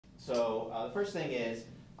So the first thing is,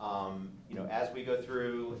 as we go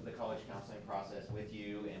through the college counseling process with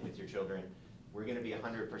you and with your children, we're going to be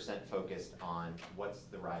 100% focused on what's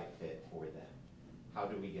the right fit for them. How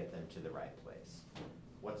do we get them to the right place?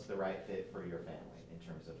 What's the right fit for your family in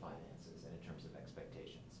terms of finances and in terms of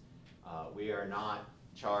expectations? We are not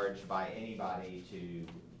charged by anybody to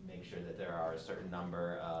make sure that there are a certain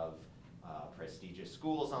number of prestigious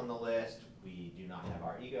schools on the list. We do not have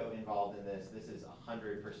our ego involved in this. This is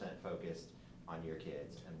 100% focused on your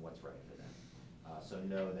kids and what's right for them. So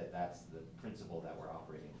know that that's the principle that we're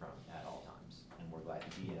operating from at all times. And we're glad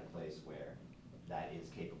to be in a place where that is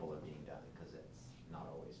capable of being done, because it's not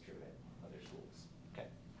always true at other schools. Okay.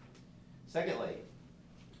 Secondly,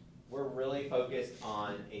 we're really focused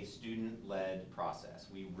on a student-led process.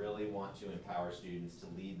 We really want to empower students to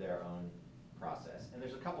lead their own process. And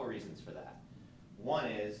there's a couple of reasons for that. One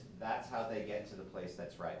is that's how they get to the place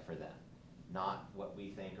that's right for them. Not what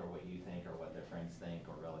we think or what you think or what their friends think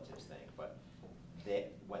or relatives think, but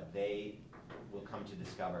what they will come to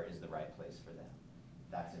discover is the right place for them.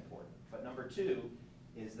 That's important. But number two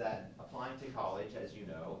is that applying to college, as you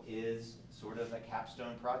know, is sort of a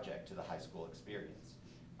capstone project to the high school experience.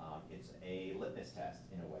 It's a litmus test,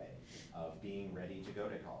 in a way, of being ready to go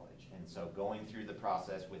to college. And so going through the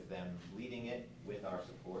process with them, leading it with our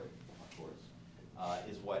support, of course,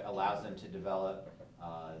 is what allows them to develop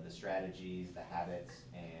the strategies, the habits,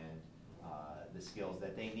 and the skills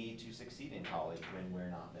that they need to succeed in college when we're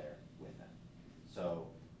not there with them. So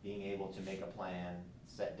being able to make a plan,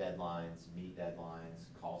 set deadlines, meet deadlines,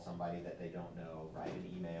 call somebody that they don't know, write an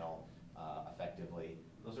email effectively,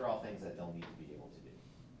 those are all things that they'll need to be able to do.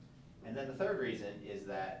 And then the third reason is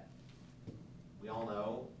that we all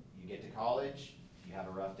know you get to college, you have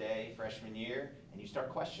a rough day freshman year, and you start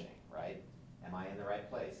questioning, right? Am I in the right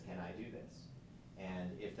place? Can I do this?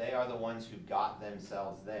 And if they are the ones who got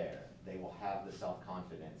themselves there, they will have the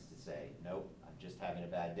self-confidence to say, nope, I'm just having a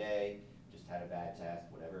bad day, just had a bad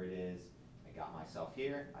test, whatever it is, I got myself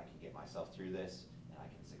here, I can get myself through this, and I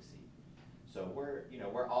can succeed. So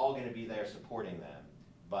we're all going to be there supporting them,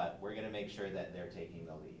 but we're going to make sure that they're taking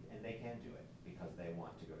the lead. And they can do it because they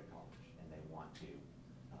want to go to college and they want to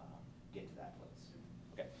get to that place.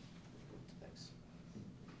 Okay, thanks.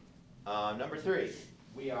 Number three,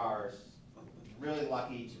 we are really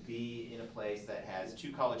lucky to be in a place that has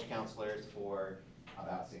 2 college counselors for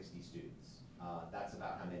about 60 students. That's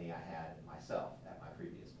about how many I had myself at my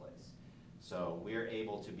previous place. So we're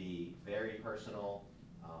able to be very personal.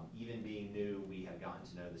 Even being new, we have gotten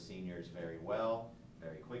to know the seniors very well,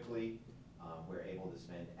 very quickly. We're able to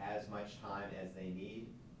spend as much time as they need.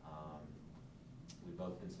 We've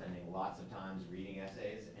both been spending lots of times reading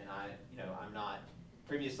essays, and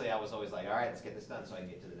previously I was always like, all right, let's get this done so I can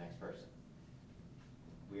get to the next person.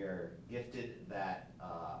 We are gifted that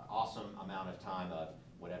awesome amount of time of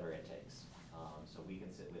whatever it takes. So we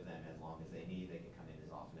can sit with them as long as they need. They can come in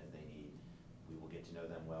as often as they need. We will get to know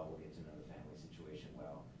them well. We'll get to know the family situation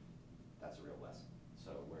well. That's a real lesson.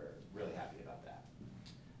 So we're really happy about that.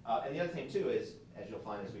 And the other thing too is, as you'll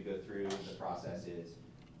find as we go through the process, is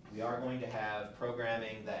we are going to have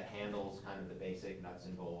programming that handles kind of the basic nuts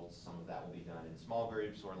and bolts. Some of that will be done in small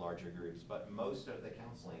groups or larger groups, but most of the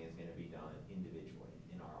counseling is going to be done individually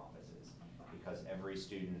in our offices, because every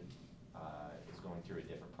student is going through a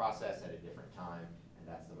different process at a different time, and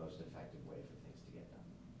that's the most effective way for things to get done,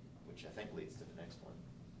 which I think leads to the next one.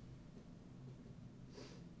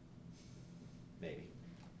 Maybe.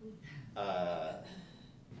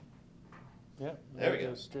 Yep. There we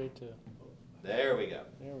go. Straight to. There we go.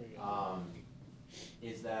 There we go.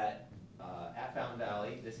 Is that at Fountain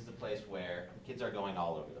Valley, this is a place where kids are going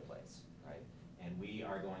all over the place, right? And we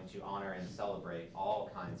are going to honor and celebrate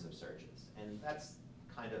all kinds of searches. And that's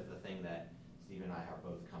kind of the thing that Steve and I are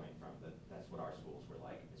both coming from. That's what our schools were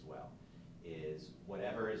like as well, is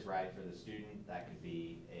whatever is right for the student. That could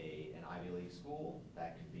be an Ivy League school.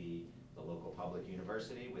 That could be the local public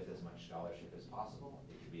university with as much scholarship as possible.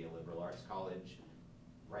 It could be a liberal arts college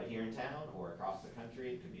right here in town or across the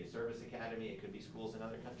country. It could be a service academy. It could be schools in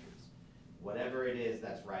other countries. Whatever it is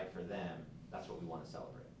that's right for them, that's what we want to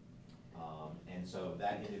celebrate. And so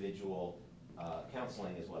that individual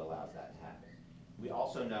counseling is what allows that to happen. We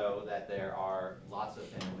also know that there are lots of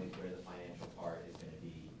families where the financial part is going to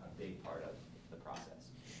be a big part of the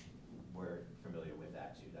process. We're familiar with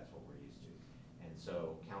that too. That's what we're used to. And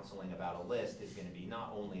so counseling about a list is going to be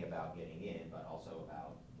not only about getting in, but also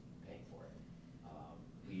about paying for it.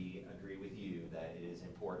 We agree with you that it is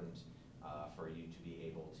important for you to be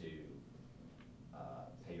able to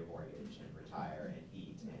pay your mortgage and retire and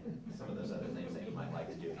eat and some of those other things that you might like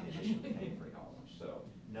to do in addition to paying for college. So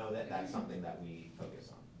know that that's something that we focus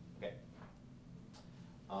on. Okay.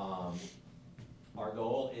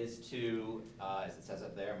 is to, as it says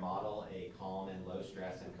up there, model a calm and low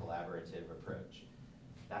stress and collaborative approach.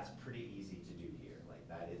 That's pretty easy to do here. Like,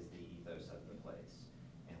 that is the ethos of the place,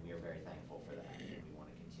 and we are very thankful for that, and we want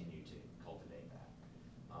to continue to cultivate that.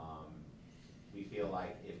 We feel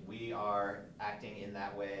like if we are acting in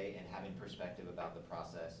that way and having perspective about the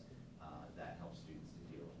process, that helps students to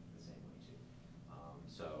feel the same way too.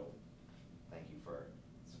 So thank you for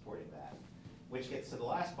supporting that. Which gets to the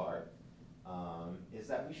last part, is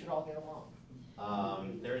that we should all get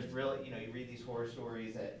along. There's really, you read these horror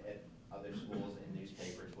stories at other schools, in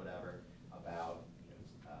newspapers, whatever, about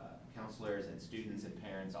counselors and students and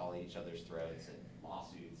parents all at each other's throats and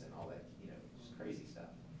lawsuits and all that, just crazy stuff.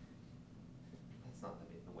 That's not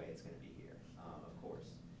the way it's going to be here, of course.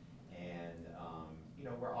 And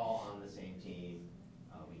we're all on the same team.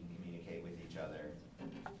 We can communicate with each other. I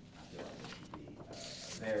feel like it should be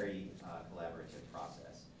a very collaborative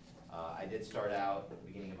process. I did start out at the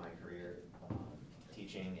beginning of my career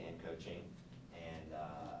teaching and coaching, and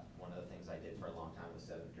one of the things I did for a long time was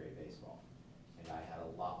 7th grade baseball. And I had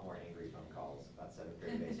a lot more angry phone calls about 7th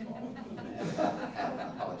grade baseball than I ever had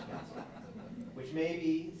about college counseling, which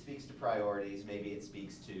maybe speaks to priorities, maybe it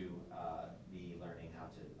speaks to me learning how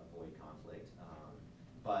to avoid conflict.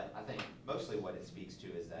 But I think mostly what it speaks to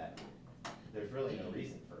is that there's really no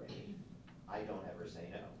reason for me. I don't ever say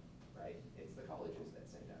no, right? It's the colleges that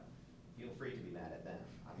say no. Feel free to be mad at them.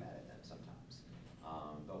 I'm mad at them sometimes.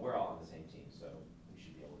 But we're all on the same team, so we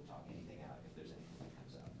should be able to talk anything out if there's anything that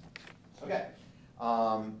comes up. Okay.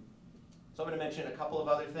 So I'm going to mention a couple of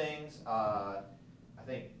other things. I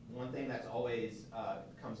think one thing that's always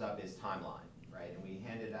comes up is timeline, right? And we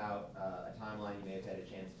handed out a timeline. You may have had a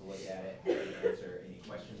chance to look at it, answer any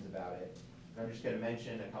questions about it. But I'm just going to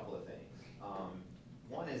mention a couple of things.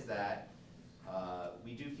 One is that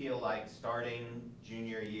we do feel like starting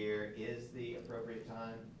junior year is the appropriate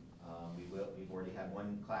time. We've already had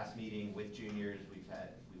one class meeting with juniors. We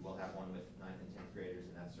will have one with 9th and 10th graders,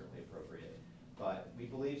 and that's certainly appropriate. But we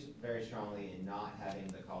believe very strongly in not having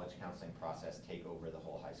the college counseling process take over the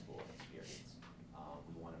whole high school experience.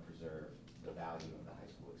 We want to preserve the value of the high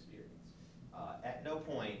school experience. At no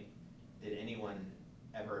point did anyone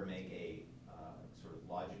ever make a sort of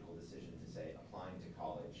logical decision to say applying to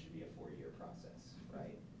college should be a 4-year process,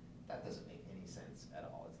 right? That doesn't make any sense at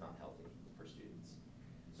all. It's not healthy for students.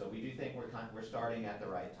 So we do think we're starting at the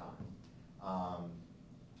right time.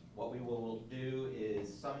 What we will do is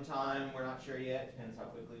sometime, we're not sure yet, depends how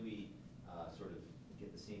quickly we sort of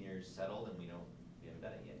get the seniors settled, and we haven't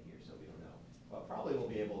done it yet here, so we don't know. But probably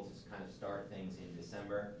we'll be able to kind of start things in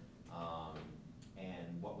December.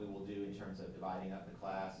 And what we will do in terms of dividing up the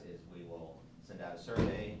class is we will send out a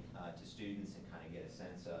survey to students and kind of get a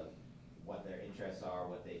sense of what their interests are,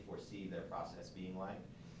 what they foresee their process being like.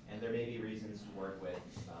 And there may be reasons to work with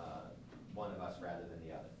one of us rather than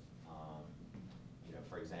the other.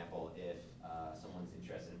 For example, if someone's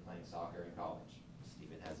interested in playing soccer in college,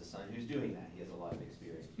 Stephen has a son who's doing that. He has a lot of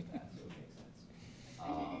experience with that, so it makes sense.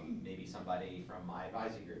 Maybe somebody from my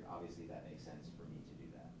advisory group, obviously that makes sense for me to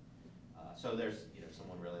do that. So there's, if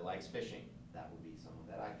someone really likes fishing, that would be someone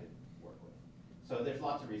that I could work with. So there's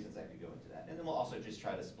lots of reasons that could go into that. And then we'll also just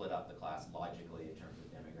try to split up the class logically in terms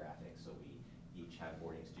of demographics, so we each have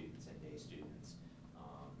boarding students and day students.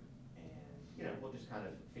 And we'll just kind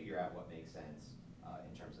of figure out what makes sense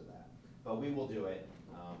in terms of that. But we will do it.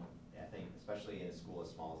 I think, especially in a school as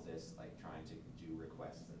small as this, like trying to do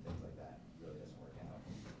requests and things like that really doesn't work out.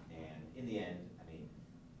 And in the end, I mean,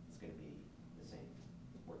 it's going to be the same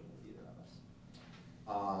working with either of us.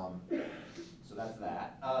 So that's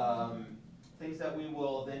that. Things that we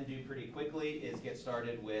will then do pretty quickly is get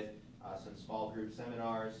started with some small group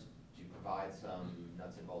seminars to provide some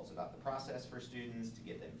nuts and bolts about the process for students, to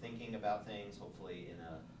get them thinking about things, hopefully in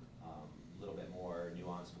a little bit more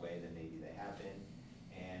nuanced way than maybe they have been.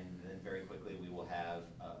 And then very quickly we will have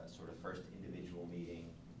a sort of first individual meeting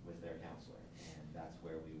with their counselor. And that's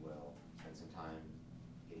where we will spend some time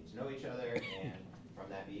getting to know each other. And from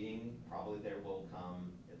that meeting, probably there will come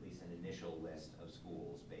at least an initial list of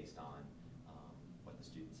schools based on what the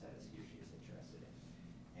student says he or she is interested in.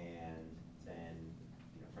 And then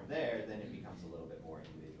from there, then it becomes a little bit more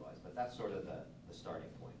individualized. But that's sort of the starting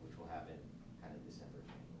point, which will happen kind of December,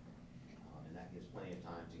 January. And that gives plenty of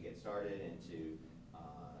time to get started and to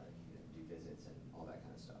do visits and all that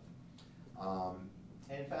kind of stuff.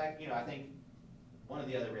 And in fact, I think one of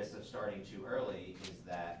the other risks of starting too early is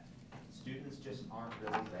that students just aren't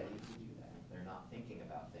really ready to do that. They're not thinking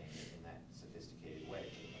about things in that sophisticated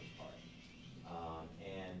way for the most part.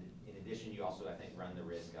 And in addition, you also, I think, run the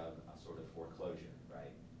risk of a sort of foreclosure,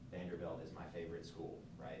 right? Vanderbilt is my favorite school,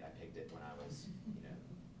 right? I picked it when I was,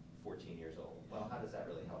 does that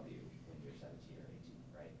really help you when you're 17 or 18,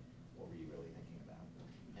 right? What were you really thinking about?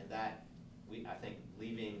 And that, I think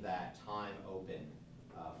leaving that time open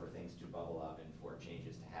for things to bubble up and for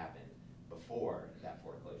changes to happen before that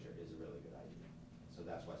foreclosure is a really good idea. So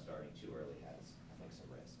that's why starting too early has, I think, some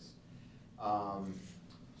risks.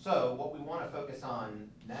 So what we want to focus on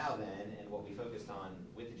now then, and what we focused on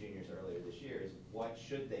with the juniors earlier this year, is what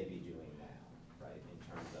should they be doing now, right, in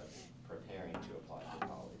terms of preparing to apply for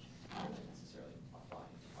college, not necessarily applying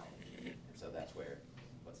to college. And so that's what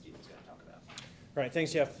Stephen's going to talk about. Right,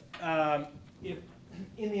 thanks, Jeff. If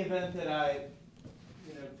in the event that I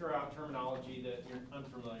throw out terminology that you're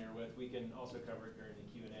unfamiliar with, we can also cover it during the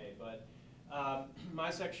Q&A. But my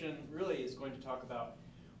section really is going to talk about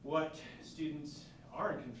what students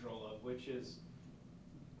are in control of, which is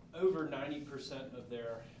over 90% of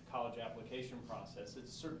their college application process.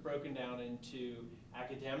 It's sort of broken down into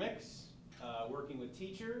academics, working with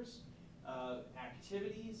teachers,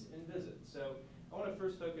 activities, and visits. So I want to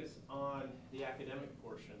first focus on the academic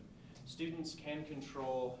portion. Students can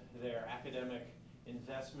control their academic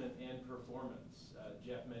investment and performance.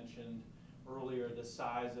 Jeff mentioned earlier the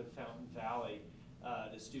size of Fountain Valley.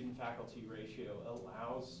 The student-faculty ratio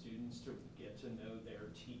allows students to get to know their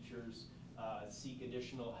teachers, seek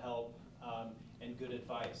additional help, and good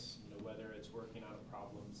advice, whether it's working on a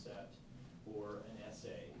problem set or an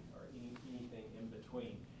essay or anything in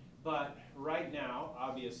between. But right now,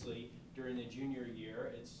 obviously, during the junior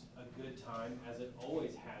year, it's a good time, as it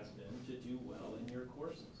always has been, to do well in your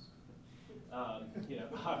courses.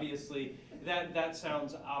 Obviously, that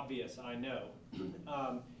sounds obvious, I know.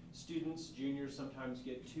 Students, juniors, sometimes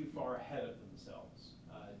get too far ahead of themselves.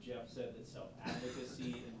 Jeff said that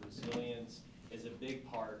self-advocacy and resilience is a big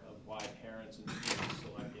part of why parents and students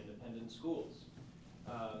select independent schools.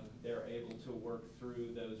 They're able to work through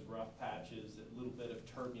those rough patches, a little bit of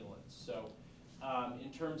turbulence. So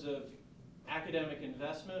in terms of academic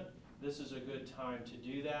investment, this is a good time to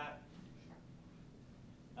do that.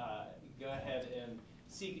 Go ahead and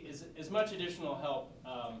seek as much additional help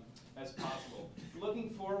as possible. Looking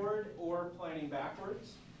forward or planning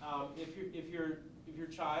backwards, if your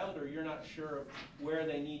child or you're not sure of where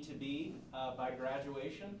they need to be by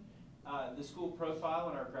graduation, the school profile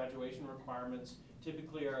and our graduation requirements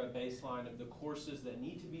typically are a baseline of the courses that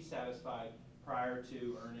need to be satisfied prior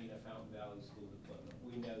to earning a Fountain Valley School diploma.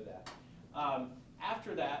 We know that.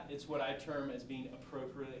 After that, it's what I term as being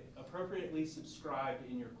appropriately subscribed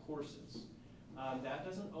in your courses. That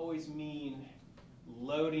doesn't always mean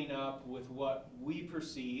loading up with what we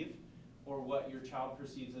perceive or what your child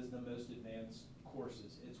perceives as the most advanced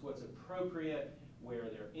courses. It's what's appropriate, where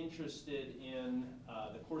they're interested in,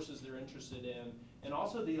 the courses they're interested in, and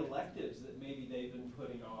also the electives that maybe they've been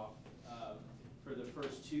putting off for the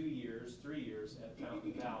first 2 years, 3 years at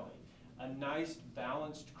Fountain Valley. A nice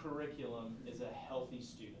balanced curriculum is a healthy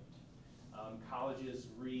student. Colleges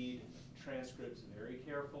read transcripts very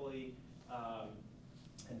carefully,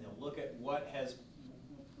 and they'll look at what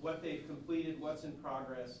they've completed, what's in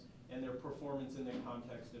progress, and their performance in the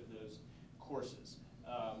context of those courses.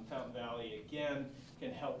 Fountain Valley, again,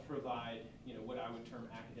 can help provide what I would term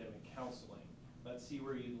academic counseling. Let's see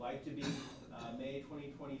where you'd like to be May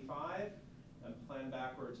 2025, and plan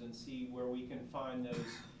backwards and see where we can find those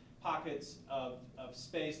pockets of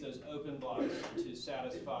space, those open blocks to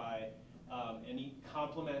satisfy and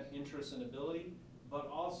complement interest and ability, but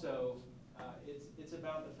also it's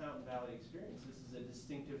about the Fountain Valley experience. This is a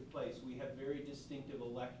distinctive place. We have very distinctive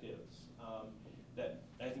electives that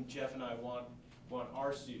I think Jeff and I want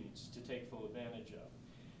our students to take full advantage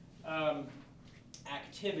of.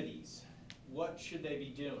 Activities, what should they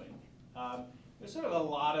be doing? There's sort of a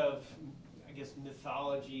lot of, I guess,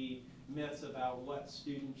 myths about what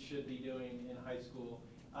students should be doing in high school.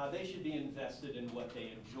 They should be invested in what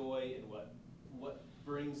they enjoy and what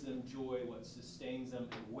brings them joy, what sustains them,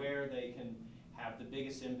 and where they can have the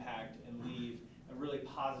biggest impact and leave a really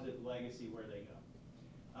positive legacy where they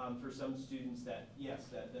go. For some students, that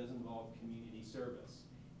does involve community service.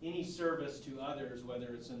 Any service to others, whether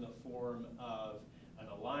it's in the form of an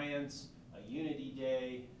alliance, a unity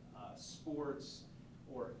day, sports,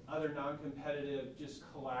 or other non-competitive, just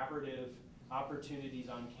collaborative opportunities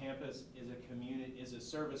on campus is a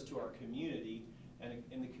service to our community and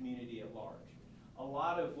in the community at large. A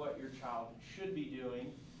lot of what your child should be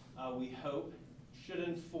doing, we hope, should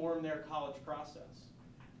inform their college process.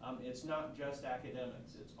 It's not just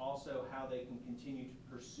academics, it's also how they can continue to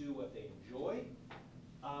pursue what they enjoy,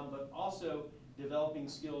 but also developing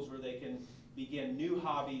skills where they can begin new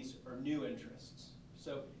hobbies or new interests.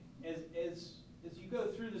 So as you go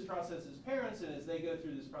through this process as parents and as they go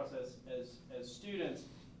through this process as students,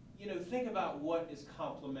 think about what is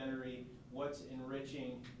complementary, what's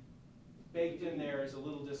enriching. Baked in there is a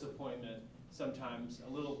little disappointment, sometimes a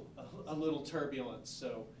little turbulence.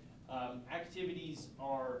 So activities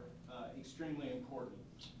are extremely important.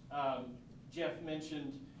 Jeff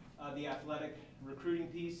mentioned the athletic recruiting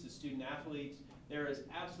piece, the student athletes. There is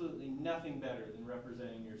absolutely nothing better than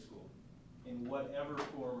representing your school in whatever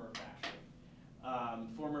form or fashion.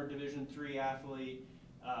 Former Division III athlete,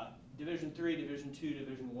 Division III, Division II,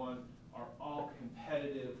 Division I are all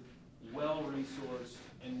competitive, well-resourced,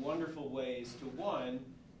 and wonderful ways to, one,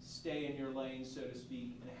 stay in your lane, so to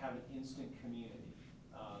speak, and have an instant community.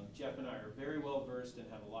 Jeff and I are very well versed and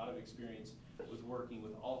have a lot of experience with working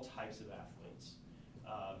with all types of athletes.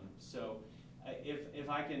 So if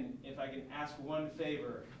I can ask one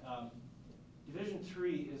favor, Division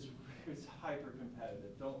III is hyper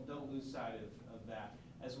competitive. Don't lose sight of that,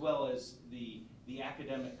 as well as the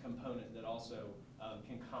academic component that also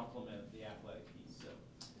can complement the athletic piece. So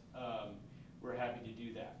we're happy to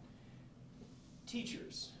do that.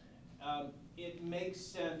 Teachers. It makes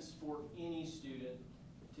sense for any student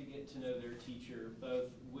to get to know their teacher, both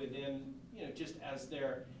within, just as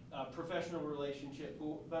their professional relationship,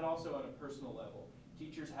 but also on a personal level.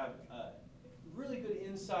 Teachers have really good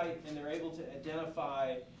insight, and they're able to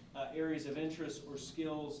identify areas of interest or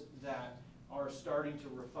skills that are starting to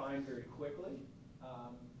refine very quickly,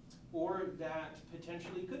 or that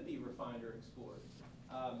potentially could be refined or explored.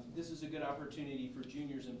 This is a good opportunity for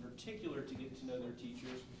juniors in particular to get to know their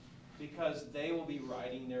teachers, because they will be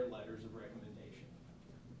writing their letters of recommendation.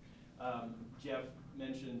 Jeff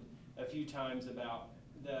mentioned a few times about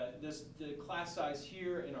the class size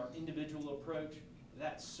here and our individual approach.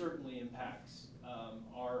 That certainly impacts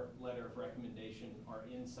our letter of recommendation, our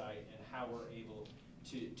insight, and how we're able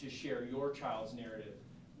to share your child's narrative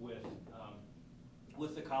with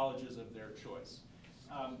the colleges of their choice.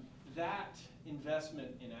 That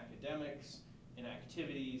investment in academics, in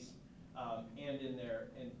activities, and in their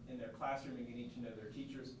classroom and getting to know their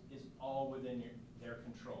teachers is all within their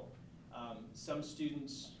control. Some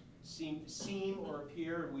students seem or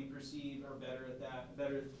appear, we perceive, are better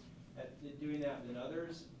at doing that than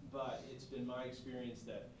others, but it's been my experience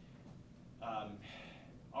that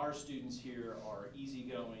our students here are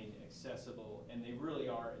easygoing, accessible, and they really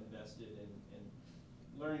are invested in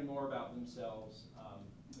learning more about themselves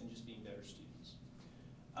and just being better students.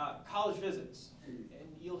 College visits,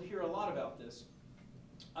 and you'll hear a lot about this.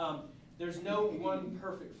 There's no one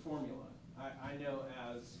perfect formula. I know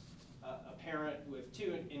as a parent with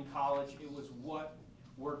two in college, it was what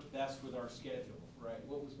worked best with our schedule, right?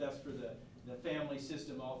 What was best for the family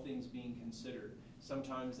system, all things being considered.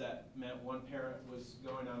 Sometimes that meant one parent was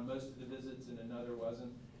going on most of the visits and another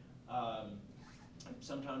wasn't.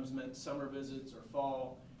 Sometimes meant summer visits or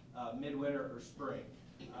fall, midwinter or spring.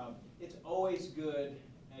 It's always good,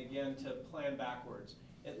 again, to plan backwards.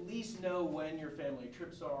 At least know when your family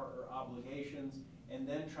trips are or obligations, and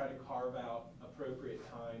then try to carve out appropriate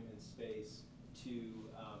time and space to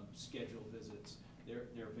schedule visits.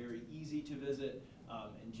 They're very easy to visit,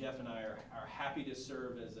 and Jeff and I are happy to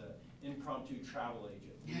serve as an impromptu travel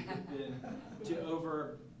agent. We've been to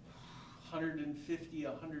over 150,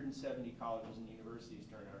 170 colleges and universities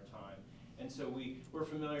during our time. And so we're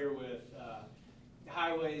familiar with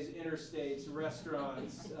highways, interstates,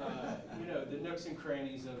 restaurants, the nooks and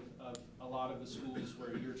crannies of a lot of the schools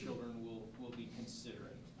where your children will be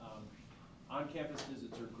considering. On-campus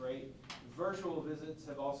visits are great. Virtual visits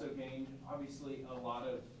have also gained, obviously, a lot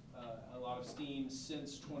of steam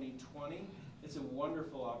since 2020. It's a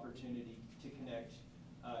wonderful opportunity to connect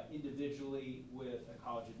individually with a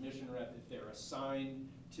college admission rep if they're assigned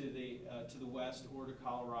to the West or to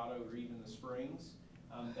Colorado or even the Springs.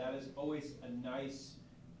 That is always a nice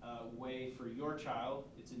way for your child,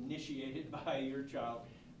 it's initiated by your child,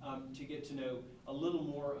 to get to know a little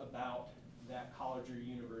more about that college or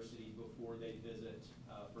university before they visit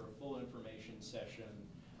for a full information session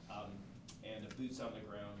and a boots on the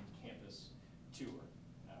ground campus tour.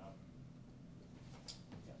 Yeah.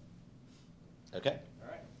 Okay. All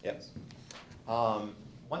right. Yep.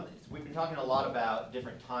 We've been talking a lot about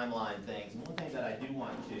different timeline things. And one thing that I do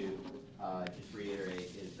want to just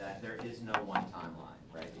reiterate is that there is no one timeline,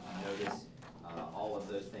 right? If you notice, all of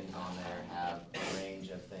those things on there have a range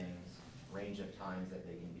of things, range of times that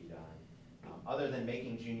they can be done. Other than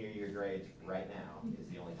making junior year grades right now is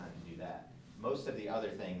the only time to do that. Most of the other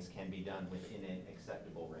things can be done within an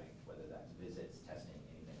acceptable range, whether that's visits, testing,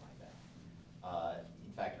 anything like that.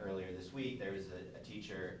 In fact, earlier this week, there was a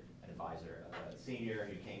teacher, an advisor, a senior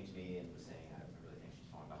who came to me and was saying, I really think she's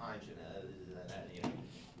falling behind, and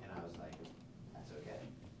I was like, that's okay,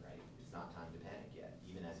 right? It's not time to panic yet.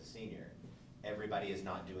 Even as a senior, everybody is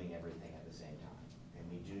not doing everything at the same time. And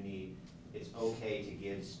we do need, it's okay to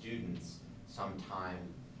give students some time,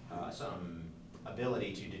 some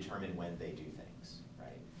ability to determine when they do things,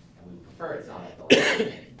 right? And we prefer it's not at the last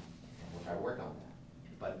minute, and we'll try to work on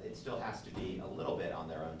that. But it still has to be a little bit on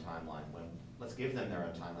their own timeline. Let's give them their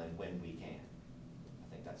own timeline when we can.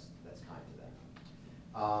 I think that's kind to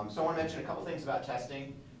them. So I want to mention a couple things about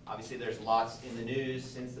testing. Obviously, there's lots in the news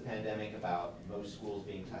since the pandemic about most schools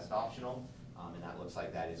being test optional, and that looks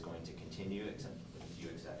like that is going to continue, except with a few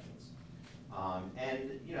exceptions.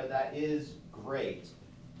 And that is great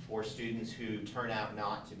for students who turn out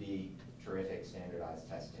not to be terrific standardized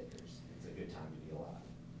test takers. It's a good time to be alive.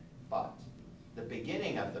 But the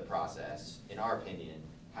beginning of the process, in our opinion,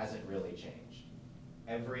 hasn't really changed.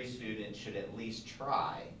 Every student should at least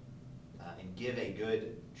try and give a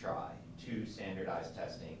good try to standardized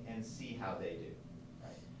testing and see how they do,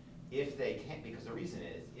 right? If they can't, because the reason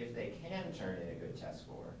is, if they can turn in a good test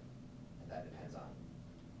score, and that depends on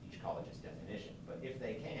each college's definition, but if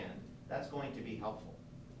they can, that's going to be helpful,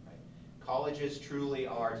 right? Colleges truly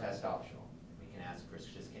are test optional. We can ask, Chris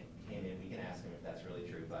just came in, we can ask him if that's really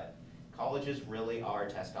true, but colleges really are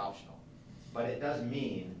test optional. But it does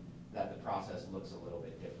mean that the process looks a little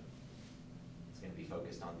bit different. It's going to be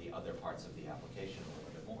focused on the other parts of the application a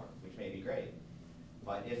little bit more, which may be great.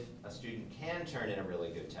 But if a student can turn in a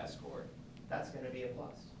really good test score, that's going to be a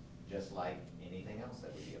plus, just like anything else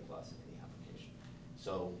that would be a plus in the application.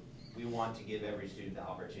 So we want to give every student the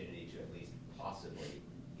opportunity to at least possibly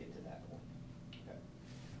get to that point.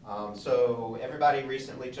 Okay. So everybody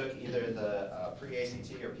recently took either the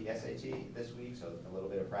pre-ACT or PSAT this week, so a little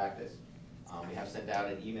bit of practice. We have sent out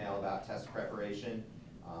an email about test preparation,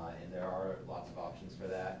 and there are lots of options for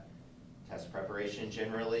that. Test preparation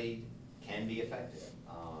generally can be effective,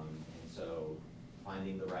 and so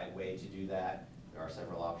finding the right way to do that, there are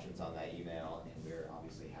several options on that email, and we're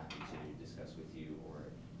obviously happy to discuss with you or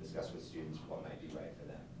discuss with students what might be right for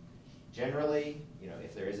them. Generally,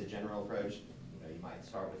 if there is a general approach, you might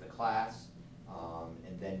start with a class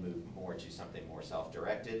and then move more to something more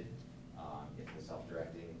self-directed. If the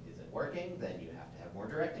self-directing isn't working, then you have to have more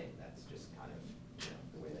directing. That's just kind of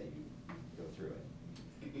the way that you go through it.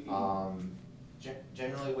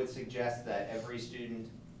 Generally would suggest that every student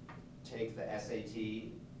take the SAT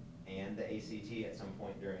and the ACT at some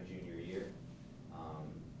point during junior year.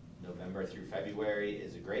 November through February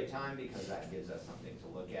is a great time because that gives us something to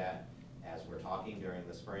look at as we're talking during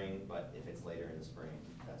the spring, but if it's later in the spring,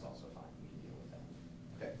 that's also fine. We can deal with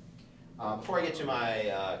that. Okay. Before I get to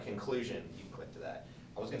my conclusion, you can click to that.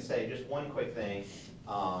 I was going to say just one quick thing.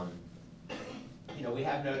 We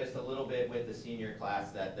have noticed a little bit with the senior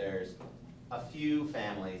class that there's a few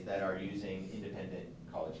families that are using independent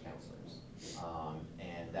college counselors.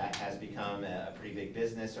 And that has become a pretty big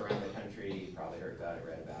business around the country. You probably heard about it,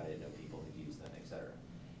 read about it, know people who've used them, et cetera.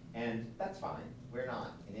 And that's fine. We're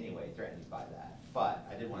not in any way threatened by that. But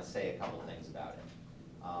I did want to say a couple things about it.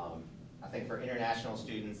 I think for international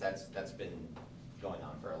students, that's been going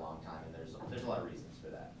on for a long time, and there's a lot of reasons for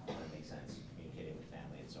that. It makes sense, communicating with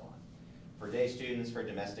family and so on. For day students, for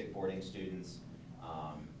domestic boarding students,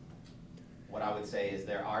 what I would say is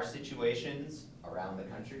there are situations around the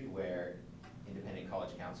country where independent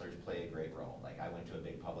college counselors play a great role. Like I went to a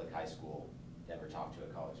big public high school, never talked to a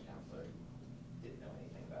college counselor, didn't know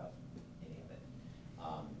anything about any of it.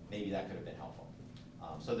 Maybe that could have been helpful.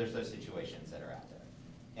 So there's those situations that are out there.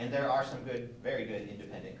 And there are some very good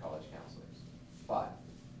independent college counselors. But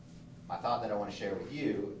my thought that I want to share with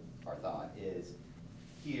you, our thought, is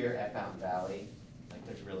here at Fountain Valley,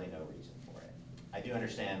 there's really no reason for it. I do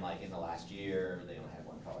understand, in the last year, they only had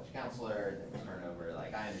one college counselor, there was turnover.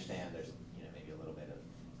 I understand there's maybe a little bit of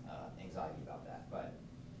anxiety about that. But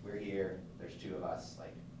we're here, there's two of us,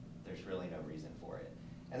 there's really no reason for it.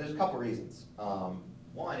 And there's a couple reasons.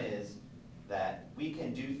 One is that we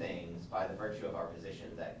can do things by the virtue of our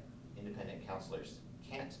position that independent counselors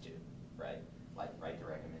can't do, right? Like write the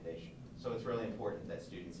recommendation. So it's really important that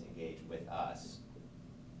students engage with us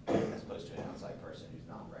as opposed to an outside person who's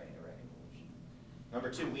not writing a recommendation.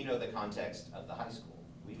 Number two, we know the context of the high school.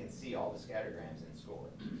 We can see all the scattergrams in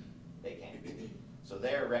scoring. They can't. So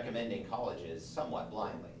they're recommending colleges somewhat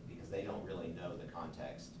blindly because they don't really know the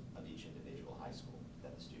context of each individual high school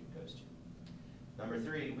that the student goes to. Number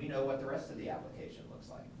three, we know what the rest of the application looks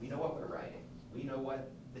like. We know what we're writing. We know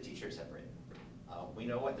what the teachers have written. We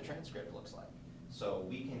know what the transcript looks like. So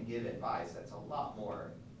we can give advice that's a lot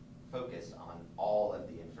more focused on all of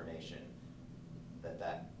the information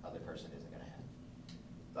that other person isn't going to have.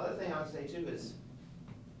 The other thing I would say too is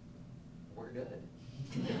we're good.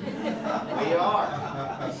 We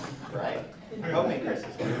are, right? I'm hoping Chris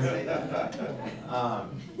is going to say that.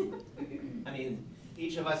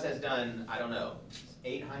 of us has done, I don't know,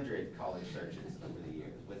 800 college searches over the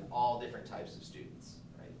years with all different types of students,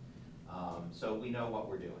 right? So we know what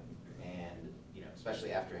we're doing. And, you know,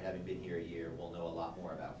 especially after having been here a year, we'll know a lot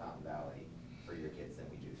more about Fountain Valley for your kids than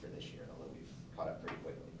we do for this year, although we've caught up pretty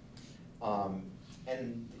quickly.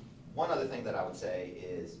 And one other thing that I would say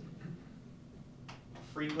is,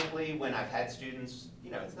 frequently when I've had students,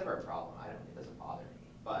 you know, it's never a problem, it doesn't bother me,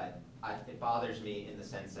 but it bothers me in the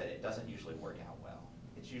sense that it doesn't usually work out well.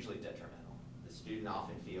 It's usually detrimental. The student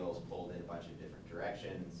often feels pulled in a bunch of different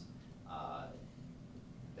directions.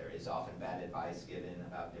 There is often bad advice given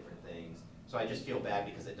about different things. So I just feel bad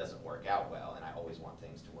because it doesn't work out well, and I always want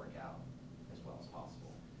things to work out as well as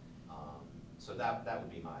possible. So that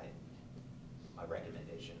would be my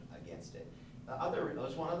recommendation against it.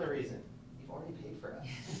 There's one other reason. You've already paid for us.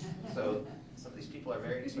 So some of these people are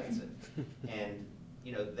very expensive. And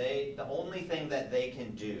you know, the only thing that they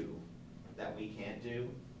can do that we can't do,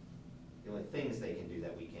 the only things they can do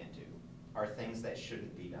that we can't do, are things that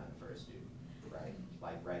shouldn't be done for a student, right?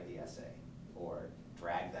 Like write the essay, or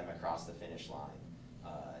drag them across the finish line,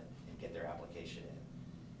 and get their application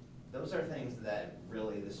in. Those are things that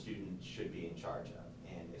really the student should be in charge of.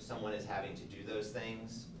 And if someone is having to do those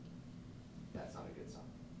things, that's not a good sign.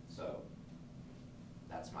 So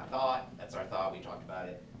that's my thought, that's our thought, we talked about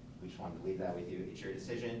it. We just wanted to leave that with you. It's your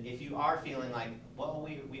decision. If you are feeling like, well,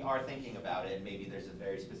 we are thinking about it, and maybe there's a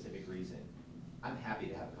very specific reason, I'm happy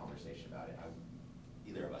to have a conversation about it.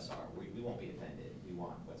 Either of us are. We won't be offended. We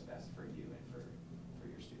want what's best for you and for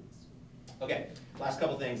your students. Okay, last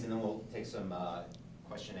couple things, and then we'll take some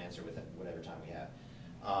question and answer with whatever time we have.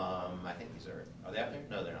 I think these are they up there?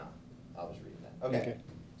 No, they're not. I'll just read them. Okay.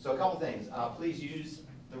 So a couple things. Please use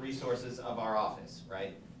the resources of our office,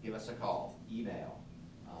 right? Give us a call, email.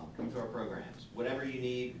 Come to our programs. Whatever you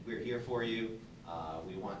need, we're here for you.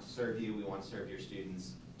 We want to serve you. We want to serve your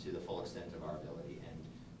students to the full extent of our ability. And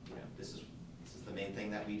you know, this is the main thing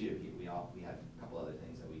that we do. We have a couple other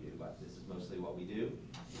things that we do, but this is mostly what we do.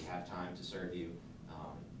 We have time to serve you,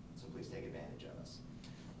 so please take advantage of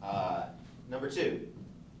us. Number two,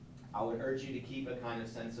 I would urge you to keep a kind of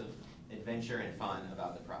sense of adventure and fun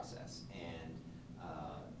about the process, and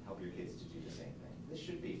help your kids to do the same thing. This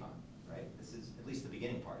should be fun. Right? This is, at least the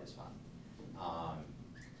beginning part is fun.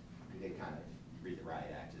 We did kind of read the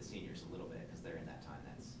riot act to the seniors a little bit because they're in that time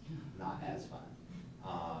that's not as fun.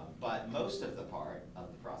 But most of the part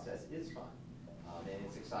of the process is fun. And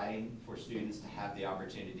it's exciting for students to have the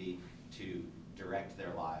opportunity to direct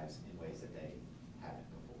their lives in ways that they haven't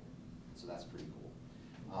before. So that's pretty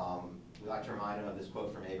cool. We like to remind them of this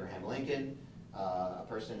quote from Abraham Lincoln, a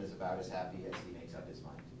person is about as happy as he makes up his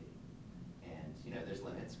mind to be. And you know, there's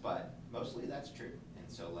limits, but mostly that's true. And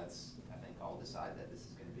so let's, I think, all decide that this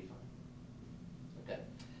is going to be fun.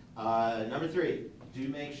 Okay. Number three, do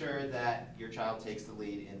make sure that your child takes the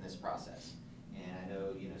lead in this process. And I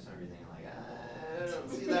know, you know, some of you are thinking like, I don't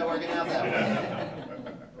see that working out that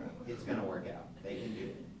way. It's going to work out. They can do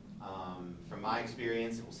it. From my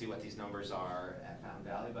experience, and we'll see what these numbers are at Fountain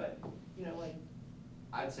Valley, but you know, like,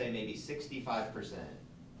 I'd say maybe 65%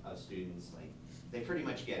 of students, like, they pretty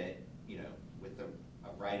much get it, you know, with the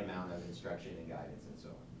right amount of instruction and guidance and so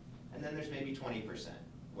on. And then there's maybe 20%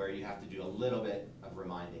 where you have to do a little bit of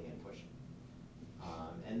reminding and pushing.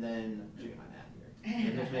 And then, I'm doing my math here.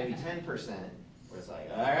 And there's maybe 10% where it's like,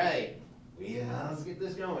 all right, let's get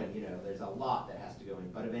this going. You know, there's a lot that has to go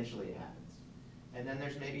in, but eventually it happens. And then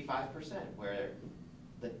there's maybe 5% where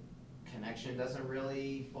the connection doesn't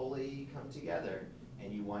really fully come together,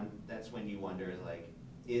 and that's when you wonder, like,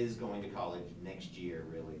 is going to college next year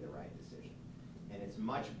really the right decision? And it's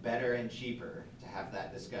much better and cheaper to have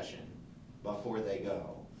that discussion before they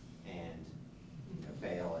go and, you know,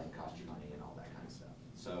 fail and cost you money and all that kind of stuff.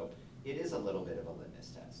 So it is a little bit of a litmus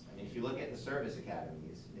test. I mean, if you look at the service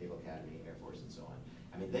academies, Naval Academy, Air Force, and so on,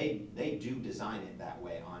 I mean, they do design it that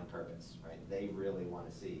way on purpose, right? They really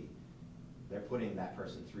want to see, they're putting that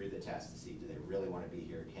person through the test to see, do they really want to be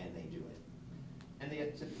here? Can they do it? And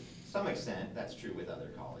to some extent, that's true with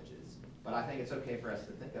other colleges. But I think it's okay for us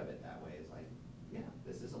to think of it that way. It's like, yeah,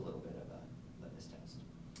 this is a little bit of a litmus test.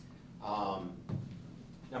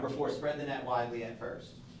 Number four, spread the net widely at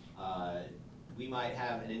first. We might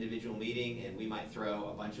have an individual meeting and we might throw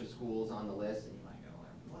a bunch of schools on the list and you might go,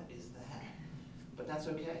 what is that? But that's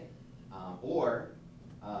okay. Or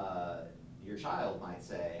your child might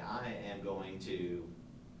say, I am going to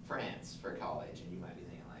France for college, and you might be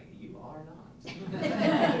thinking like, you are not. Don't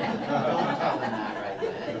tell them that right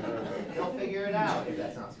then. They'll figure it out if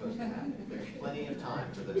that's not supposed to happen. There's plenty of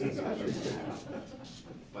time for those discussions to happen.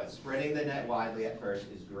 But spreading the net widely at first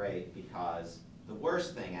is great because The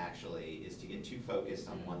worst thing actually is to get too focused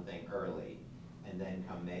on one thing early, and then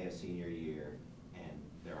come May of senior year, and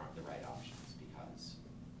there aren't the right options because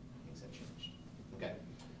things have changed. Okay.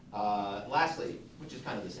 Lastly, which is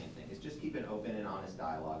kind of the same thing, is just keep an open and honest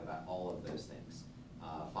dialogue about all of those things.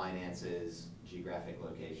 Finances, geographic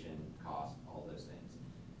location, cost, all those things.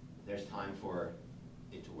 There's time for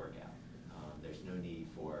it to work out. There's no need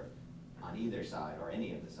for, on either side or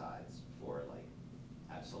any of the sides, for like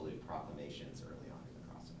absolute proclamations early on in the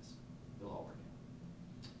process. It'll all work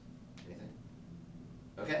out. Anything?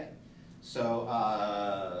 Okay. So what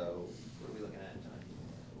are we looking at in time?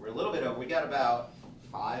 We're a little bit over. We got about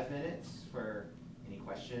 5 minutes for any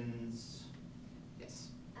questions. Yes.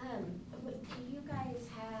 Do you guys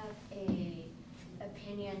have a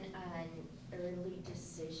opinion on early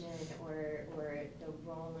decision or the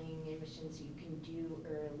rolling admissions you can do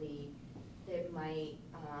early that might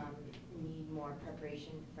need more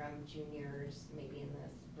preparation from juniors, maybe in the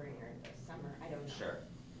spring or the summer? I don't know. Sure.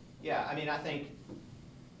 Yeah, I mean, I think, do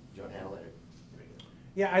you want to handle it?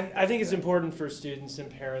 Yeah, I think it's important for students and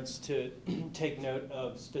parents to take note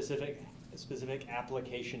of specific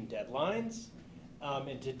application deadlines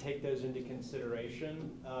and to take those into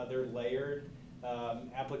consideration. They're layered.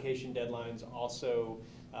 Application deadlines also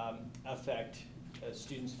affect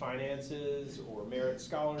students' finances or merit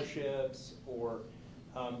scholarships or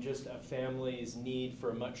just a family's need for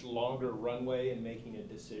a much longer runway in making a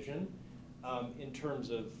decision. In terms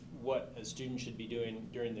of what a student should be doing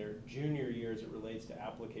during their junior year as it relates to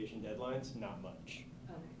application deadlines, not much.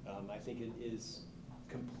 Okay. I think it is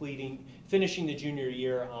finishing the junior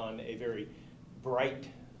year on a very bright,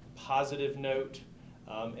 positive note,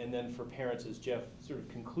 and then for parents, as Jeff sort of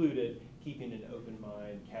concluded, keeping an open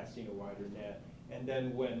mind, casting a wider net, and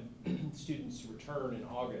then when students return in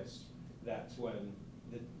August, that's when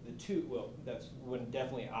that's when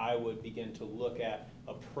definitely I would begin to look at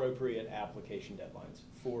appropriate application deadlines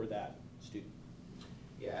for that student.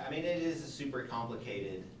 Yeah, I mean, it is a super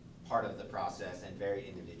complicated part of the process and very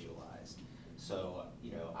individualized. So,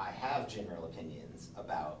 you know, I have general opinions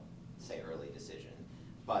about, say, early decision,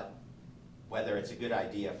 but whether it's a good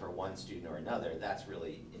idea for one student or another, that's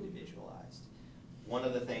really individualized. One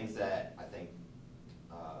of the things that I think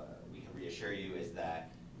we can reassure you is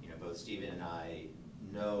that, you know, both Stephen and I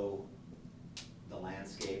know the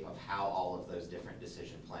landscape of how all of those different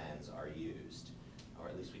decision plans are used, or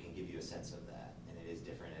at least we can give you a sense of that, and it is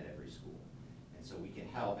different at every school. And so we can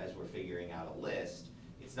help as we're figuring out a list.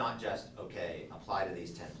 It's not just, okay, apply to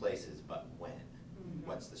these 10 places, but when? Mm-hmm.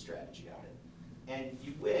 What's the strategy of it? And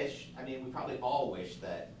you wish, I mean, we probably all wish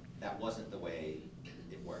that that wasn't the way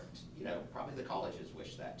it worked. You know, probably the colleges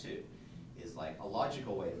wish that too. Is like a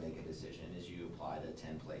logical way to make a decision is you apply to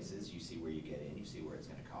 10 places, you see where you get in, you see where it's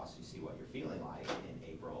gonna cost, you see what you're feeling like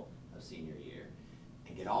in April of senior year,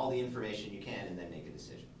 and get all the information you can and then make a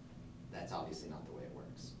decision. That's obviously not the way it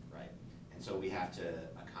works, right? And so we have to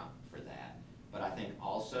account for that. But I think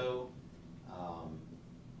also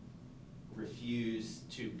refuse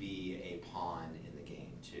to be a pawn in the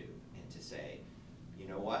game too, and to say, you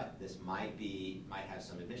know what, this might have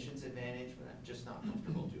some admissions advantage, but I'm just not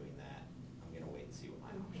comfortable doing that. I'm gonna wait and see what my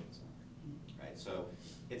options are, right? So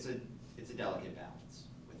it's a delicate balance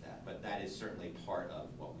with that, but that is certainly part of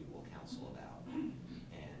what we will counsel about. And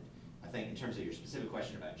I think in terms of your specific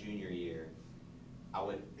question about junior year, I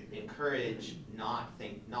would encourage not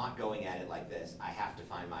going at it like this, I have to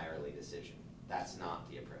find my early decision. That's not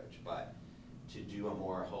the approach, but to do a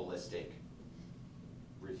more holistic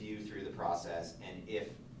review through the process, and if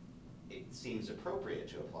it seems appropriate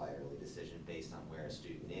to apply early decision based on where a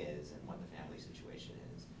student is and what the family situation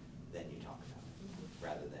is, then you talk about it,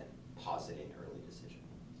 rather than positing early decision.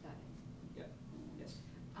 Got it. Yep. Yes.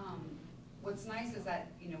 What's nice is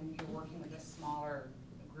that, you know, you're working with a smaller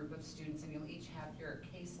group of students and you'll each have your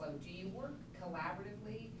caseload. Do you work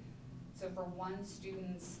collaboratively? So for one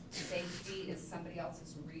student's safety is somebody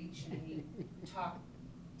else's reach, and you talk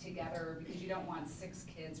together because you don't want 6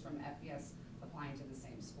 kids from FES applying to the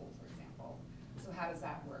same school, for example. So how does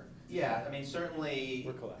that work? Yeah, I mean, certainly.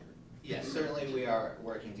 We're collaborative. Yes, certainly we are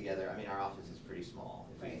working together. I mean, our office is pretty small.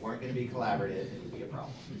 If we Right. weren't gonna be collaborative, it would be a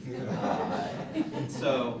problem.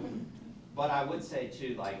 But I would say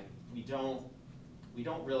too, like, we don't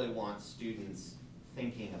really want students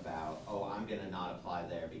thinking about, oh, I'm gonna not apply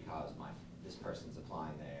there because this person's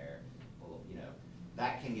applying there. Well, you know,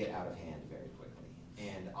 that can get out of hand very quickly.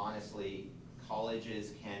 And honestly,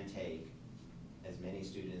 colleges can take as many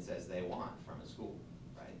students as they want from a school,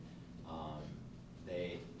 right?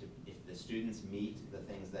 If the students meet the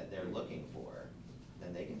things that they're looking for,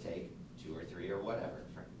 then they can take 2 or 3 or whatever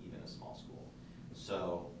from even a small school.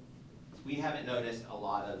 So we haven't noticed a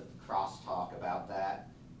lot of crosstalk about that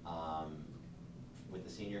with the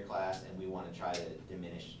senior class, and we want to try to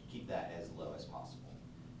keep that as low as possible,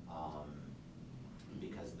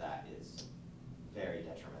 because that is very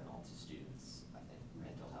detrimental to students, I think,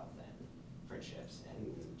 mental health and friendships, and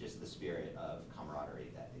just the spirit of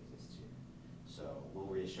camaraderie that exists here. So we'll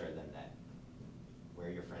reassure them that where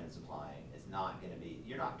your friend's applying is not going to be,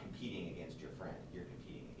 you're not competing against your friend, you're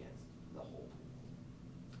competing against the whole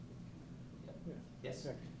pool. Yep. Yeah. Yes?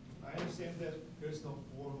 I understand that there's no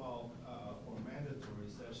formal or mandatory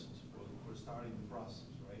sessions for starting the process,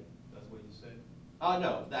 right? That's what you said? Oh,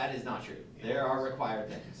 no, that is not true. There are required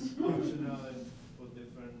things. Optional and for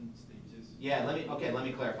different stages? Yeah, let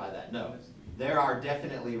me clarify that. No, there are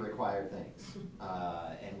definitely required things,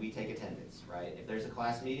 and we take attendance, right? If there's a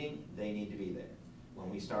class meeting, they need to be there. When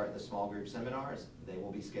we start the small group seminars, they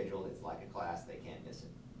will be scheduled. It's like a class, they can't miss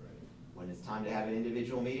it. Right. When it's time to have an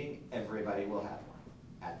individual meeting, everybody will have one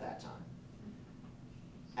at that time.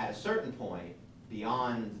 At a certain point,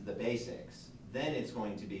 beyond the basics, then it's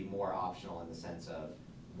going to be more optional in the sense of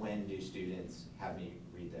when do students have me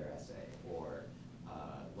read their essay, or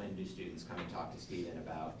when do students come and talk to Stephen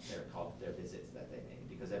about their visits that they made,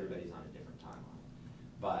 because everybody's on a different timeline.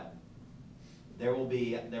 But there will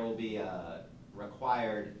be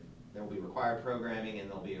required programming, and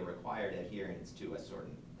there'll be a required adherence to a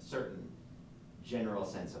certain general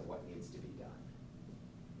sense of what needs to be done.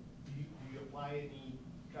 Do you apply any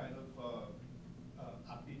kind of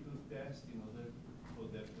aptitude test in order for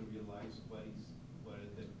them to realize what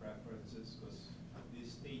are the preferences? Because at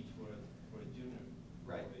this stage for a junior,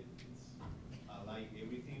 Right. It's I like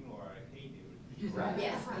everything or I hate everything. Right.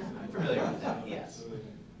 Yes. I'm familiar with that, yes.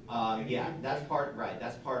 Yeah, that's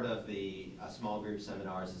part of the small group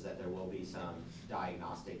seminars, is that there will be some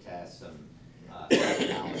diagnostic tests, some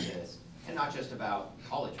analysis, and not just about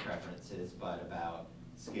college preferences, but about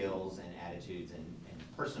skills and attitudes and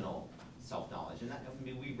personal self-knowledge. And that, I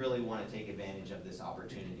mean, we really want to take advantage of this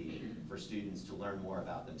opportunity for students to learn more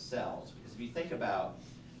about themselves. Because if you think about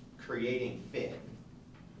creating fit,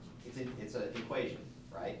 it's an equation,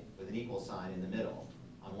 right? With an equal sign in the middle.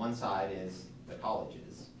 On one side is the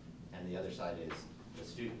colleges, and the other side is the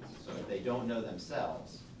students. So if they don't know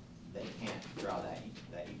themselves, they can't draw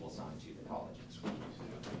that equal sign to the colleges.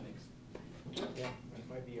 Yeah, that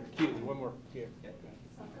might be your cue. One more here. Yep.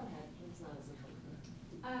 So go ahead, it's not as important.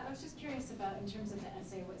 I was just curious about, in terms of the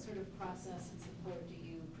essay, what sort of process and support do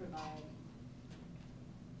you provide?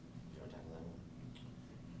 Do you want to tackle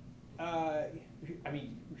that one? I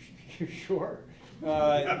mean, sure.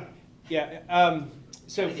 Yeah.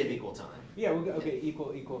 So We give equal time. yeah. Okay.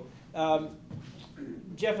 Equal.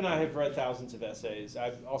 Jeff and I have read thousands of essays.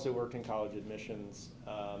 I've also worked in college admissions.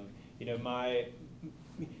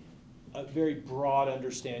 A very broad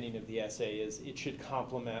understanding of the essay is it should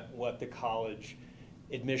complement what the college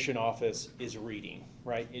admission office is reading,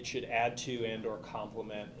 right? It should add to and or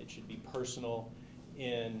complement. It should be personal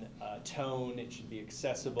in tone. It should be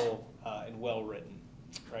accessible and well written,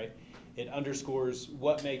 right? It underscores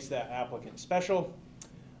what makes that applicant special,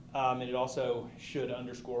 and it also should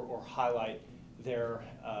underscore or highlight their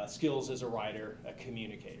skills as a writer, a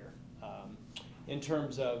communicator. In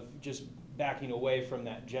terms of just backing away from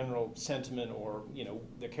that general sentiment or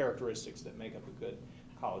the characteristics that make up a good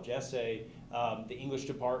college essay, the English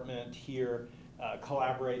department here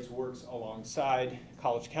collaborates, works alongside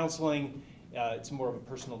college counseling. It's more of a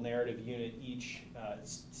personal narrative unit. Each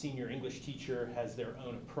senior English teacher has their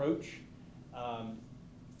own approach.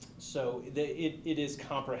 So it is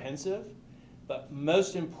comprehensive, but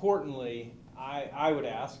most importantly, I would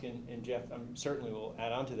ask, and Jeff certainly will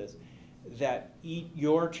add on to this, that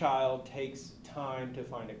your child takes time to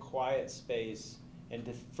find a quiet space and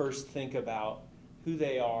to first think about who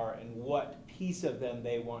they are and what piece of them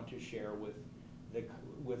they want to share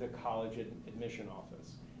with a college admission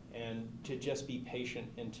office, and to just be patient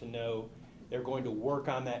and to know they're going to work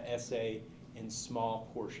on that essay in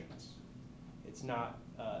small portions. It's not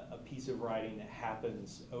a piece of writing that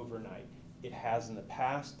happens overnight. It has in the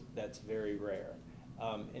past. That's very rare.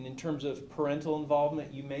 And in terms of parental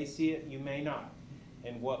involvement, you may see it, you may not.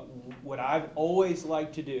 And what I've always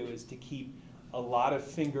liked to do is to keep a lot of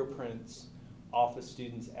fingerprints off a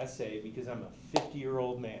student's essay, because I'm a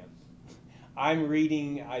 50-year-old man. I'm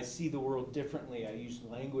reading, I see the world differently, I use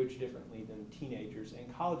language differently than teenagers,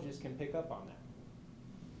 and colleges can pick up on that.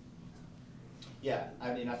 Yeah,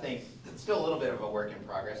 I mean, I think it's still a little bit of a work in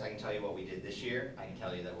progress. I can tell you what we did this year. I can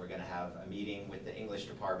tell you that we're going to have a meeting with the English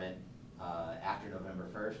department after November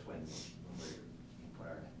 1st when we put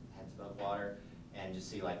our heads above water and just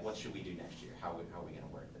see, like, what should we do next year? How are we going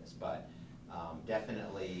to work this? But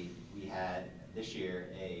Definitely, we had this year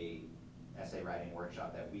a essay writing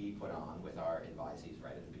workshop that we put on with our advisees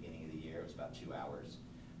right at the beginning of the year. It was about 2 hours.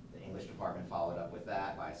 The English department followed up with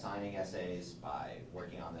that by assigning essays, by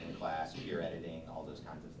working on them in class, peer editing, all those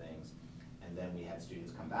kinds of things. And then we had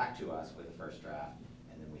students come back to us with the first draft,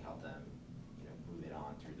 and then we helped them, move it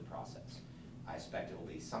on through the process. I expect it will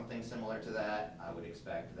be something similar to that. I would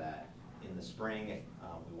expect that in the spring,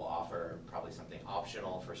 we will offer probably something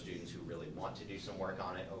optional for students who really want to do some work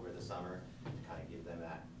on it over the summer, to kind of give them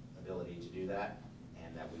that ability to do that,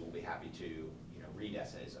 and that we will be happy to, read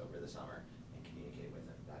essays over the summer and communicate with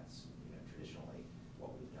them. That's, traditionally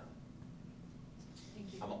what we've done.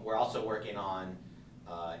 Thank you. We're also working on,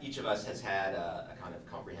 each of us has had a kind of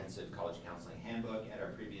comprehensive college counseling handbook at our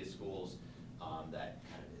previous schools that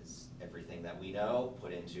kind of is everything that we know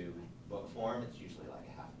put into book form. It's usually like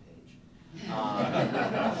a half page.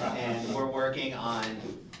 And we're working on,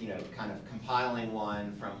 kind of compiling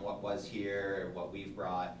one from what was here, what we've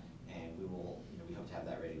brought, and we will, we hope to have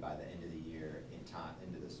that ready by the end of the year, in time,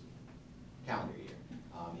 into this calendar year,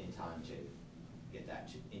 in time to get that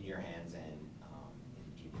in your hands and in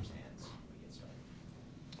the juniors' hands when we get started.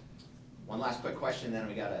 One last quick question, then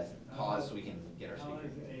we gotta pause so we can get our speaker. How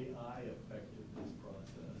has AI affected this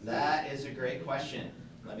process? That is a great question.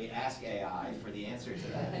 Let me ask AI for the answer to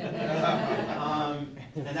that.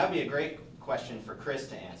 And that would be a great question for Chris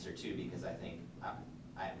to answer too, because I think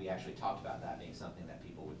we actually talked about that being something that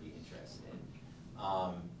people would be interested in.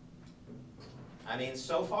 I mean,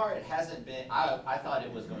 so far it hasn't been, I thought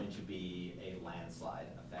it was going to be a landslide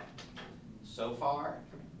effect. So far,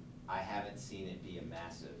 I haven't seen it be a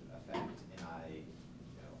massive effect, and I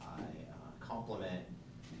compliment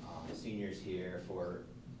the seniors here for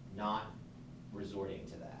not resorting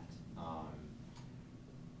to that,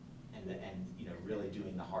 and really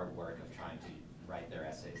doing the hard work of trying to write their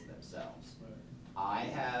essays themselves. Right. I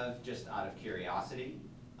have, just out of curiosity,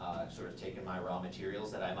 sort of taken my raw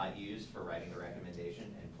materials that I might use for writing the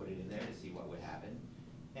recommendation and put it in there to see what would happen.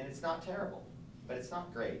 And it's not terrible, but it's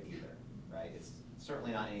not great either, right? It's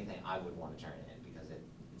certainly not anything I would want to turn in, because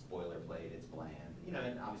it's boilerplate, it's bland,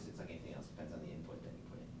 and obviously it's like anything else, depends on the input that you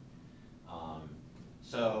put in.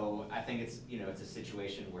 So I think it's, it's a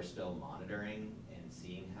situation we're still monitoring and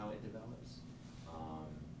seeing how it develops.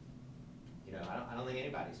 I don't think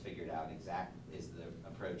anybody's figured out is the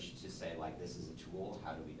approach to say, like, this is a tool,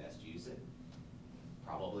 how do we best use it?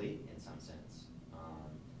 Probably, in some sense.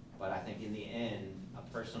 But I think in the end, a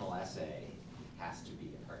personal essay has to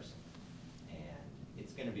be a person. And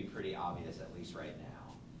it's gonna be pretty obvious, at least right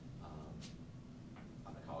now,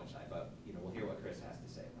 on the college side. But, we'll hear what Chris has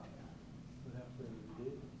to say about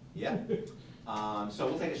that. Yeah. So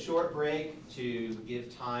we'll take a short break to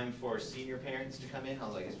give time for senior parents to come in.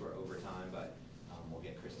 I guess we're over time, but we'll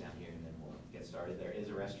get Chris down here and then we'll get started. There is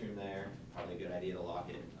a restroom there. Probably a good idea to lock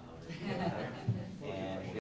it.